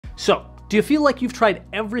So, do you feel like you've tried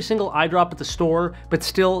every single eye drop at the store, but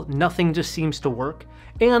still nothing just seems to work?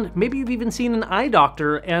 And maybe you've even seen an eye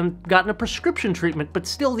doctor and gotten a prescription treatment, but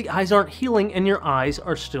still the eyes aren't healing and your eyes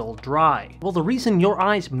are still dry. Well, the reason your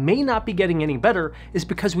eyes may not be getting any better is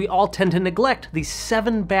because we all tend to neglect these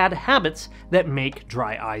 7 bad habits that make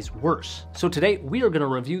dry eyes worse. So today we are going to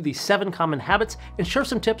review these 7 common habits and share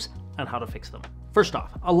some tips on how to fix them. First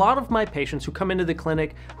off, a lot of my patients who come into the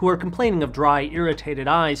clinic who are complaining of dry, irritated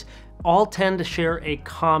eyes all tend to share a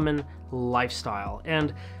common lifestyle.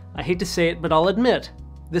 And I hate to say it, but I'll admit,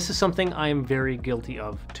 this is something I am very guilty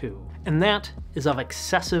of too. And that is of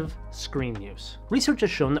excessive screen use. Research has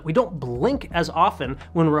shown that we don't blink as often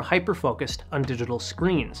when we're hyper-focused on digital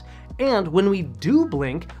screens. And when we do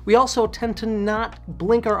blink, we also tend to not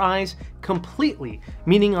blink our eyes completely,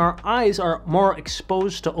 meaning our eyes are more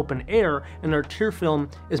exposed to open air and our tear film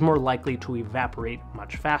is more likely to evaporate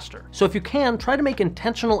much faster. So if you can, try to make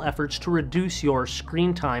intentional efforts to reduce your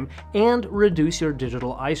screen time and reduce your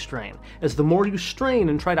digital eye strain, as the more you strain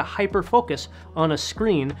and try to hyper-focus on a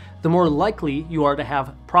screen, the more likely you are to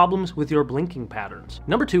have problems with your blinking patterns.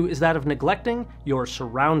 Number 2 is that of neglecting your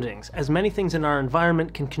surroundings, as many things in our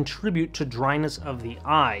environment can contribute to dryness of the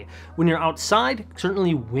eye. When you're outside,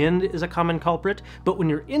 certainly wind is a common culprit, but when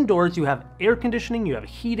you're indoors, you have air conditioning, you have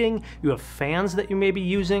heating, you have fans that you may be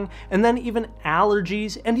using, and then even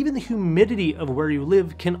allergies and even the humidity of where you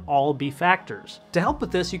live can all be factors. To help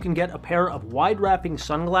with this, you can get a pair of wide-wrapping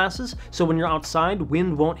sunglasses, so when you're outside,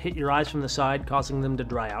 wind won't hit your eyes from the side, causing them to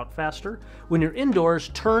dry out faster. When you're indoors,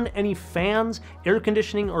 turn any fans, air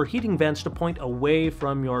conditioning, or heating vents to point away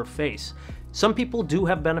from your face. Some people do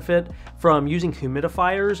have benefit from using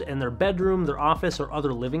humidifiers in their bedroom, their office, or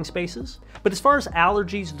other living spaces. But as far as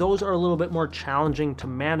allergies, those are a little bit more challenging to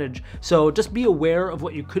manage, so just be aware of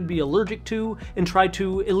what you could be allergic to and try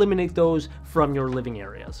to eliminate those from your living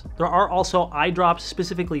areas. There are also eye drops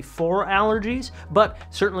specifically for allergies, but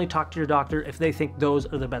certainly talk to your doctor if they think those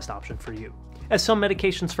are the best option for you, as some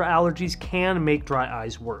medications for allergies can make dry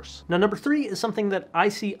eyes worse. Now, number 3 is something that I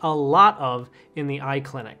see a lot of in the eye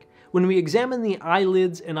clinic. When we examine the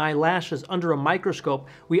eyelids and eyelashes under a microscope,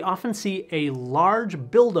 we often see a large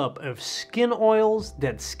buildup of skin oils,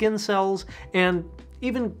 dead skin cells, and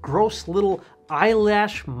even gross little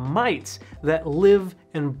eyelash mites that live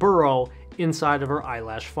and burrow inside of our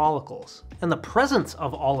eyelash follicles. And the presence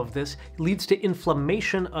of all of this leads to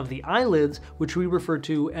inflammation of the eyelids, which we refer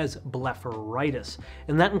to as blepharitis.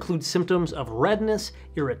 And that includes symptoms of redness,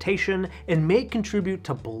 irritation, and may contribute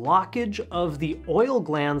to blockage of the oil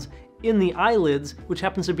glands in the eyelids, which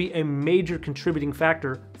happens to be a major contributing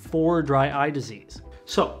factor for dry eye disease.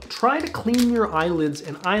 So try to clean your eyelids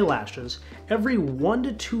and eyelashes every 1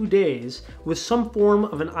 to 2 days with some form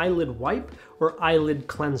of an eyelid wipe or eyelid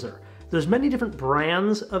cleanser. There's many different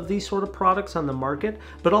brands of these sort of products on the market,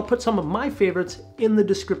 but I'll put some of my favorites in the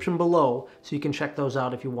description below so you can check those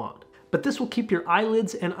out if you want. But this will keep your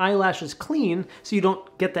eyelids and eyelashes clean so you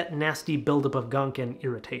don't get that nasty buildup of gunk and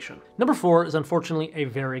irritation. Number 4 is unfortunately a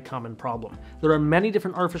very common problem. There are many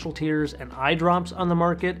different artificial tears and eye drops on the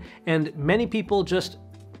market, and many people just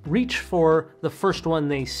reach for the first one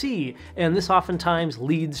they see, and this oftentimes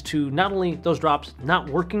leads to not only those drops not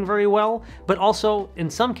working very well, but also, in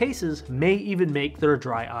some cases, may even make their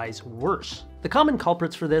dry eyes worse. The common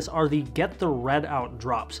culprits for this are the Get the Red Out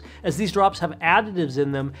drops, as these drops have additives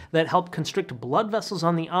in them that help constrict blood vessels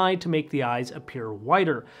on the eye to make the eyes appear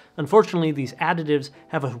whiter. Unfortunately, these additives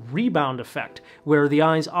have a rebound effect, where the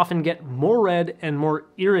eyes often get more red and more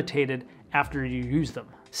irritated after you use them.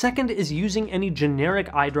 Second is using any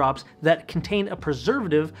generic eye drops that contain a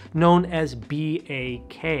preservative known as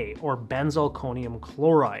BAK, or benzalkonium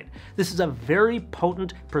chloride. This is a very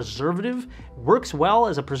potent preservative, works well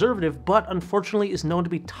as a preservative, but unfortunately is known to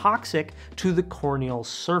be toxic to the corneal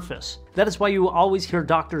surface. That is why you will always hear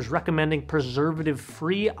doctors recommending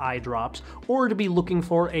preservative-free eye drops, or to be looking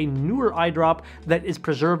for a newer eye drop that is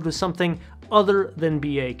preserved with something other than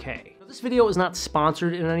BAK. This video is not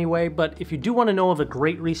sponsored in any way, but if you do want to know of a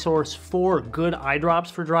great resource for good eye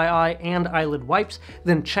drops for dry eye and eyelid wipes,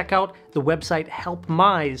 then check out the website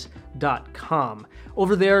helpmyes.com.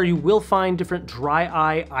 Over there, you will find different dry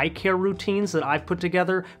eye care routines that I've put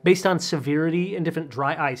together based on severity and different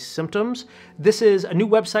dry eye symptoms. This is a new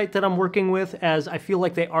website that I'm working with, as I feel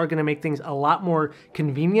like they are going to make things a lot more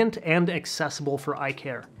convenient and accessible for eye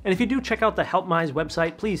care. And if you do check out the Help Myes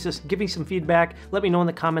website, please just give me some feedback. Let me know in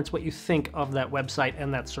the comments what you think of that website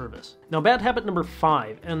and that service. Now, bad habit number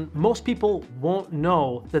 5, and most people won't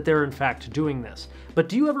know that they're in fact doing this, but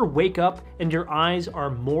do you ever wake up and your eyes are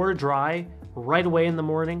more dry right away in the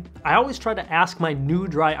morning? I always try to ask my new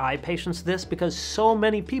dry eye patients this because so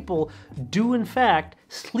many people do in fact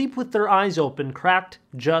sleep with their eyes open, cracked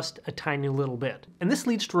just a tiny little bit. And this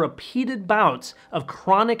leads to repeated bouts of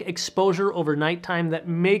chronic exposure over nighttime that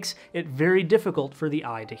makes it very difficult for the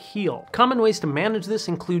eye to heal. Common ways to manage this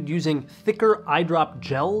include using thicker eye drop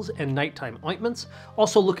gels and nighttime ointments,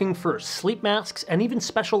 also looking for sleep masks and even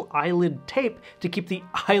special eyelid tape to keep the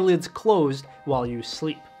eyelids closed while you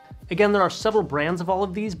sleep. Again, there are several brands of all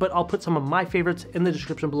of these, but I'll put some of my favorites in the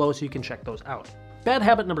description below so you can check those out. Bad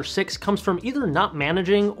habit number 6 comes from either not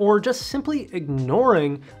managing or just simply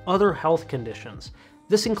ignoring other health conditions.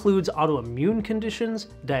 This includes autoimmune conditions,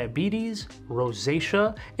 diabetes,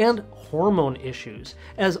 rosacea, and hormone issues,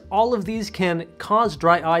 as all of these can cause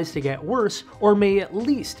dry eyes to get worse or may at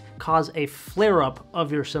least cause a flare-up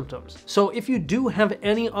of your symptoms. So if you do have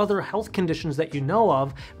any other health conditions that you know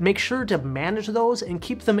of, make sure to manage those and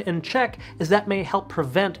keep them in check, as that may help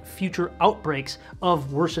prevent future outbreaks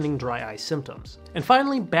of worsening dry eye symptoms. And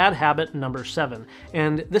finally, bad habit number 7.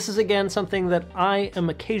 And this is again something that I am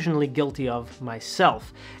occasionally guilty of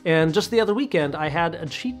myself. And just the other weekend, I had a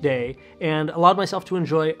cheat day and allowed myself to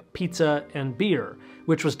enjoy pizza and beer,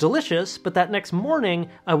 which was delicious, but that next morning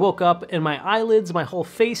I woke up and my eyelids, my whole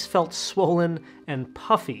face felt swollen and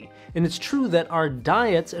puffy. And it's true that our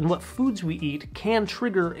diets and what foods we eat can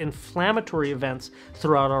trigger inflammatory events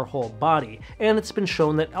throughout our whole body. And it's been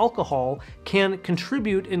shown that alcohol can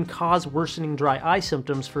contribute and cause worsening dry eye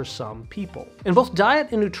symptoms for some people. And both diet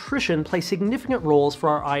and nutrition play significant roles for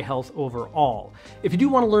our eye health overall. If you do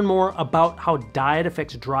want to learn more about how diet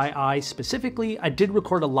affects dry eye specifically, I did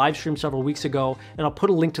record a live stream several weeks ago, and I'll put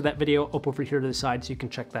a link to that video up over here to the side so you can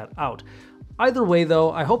check that out. Either way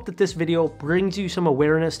though, I hope that this video brings you some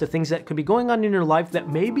awareness to things that could be going on in your life that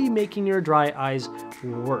may be making your dry eyes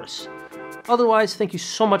worse. Otherwise, thank you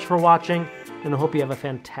so much for watching, and I hope you have a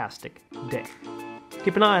fantastic day.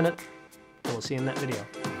 Keep an eye on it, and we'll see you in that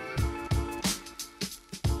video.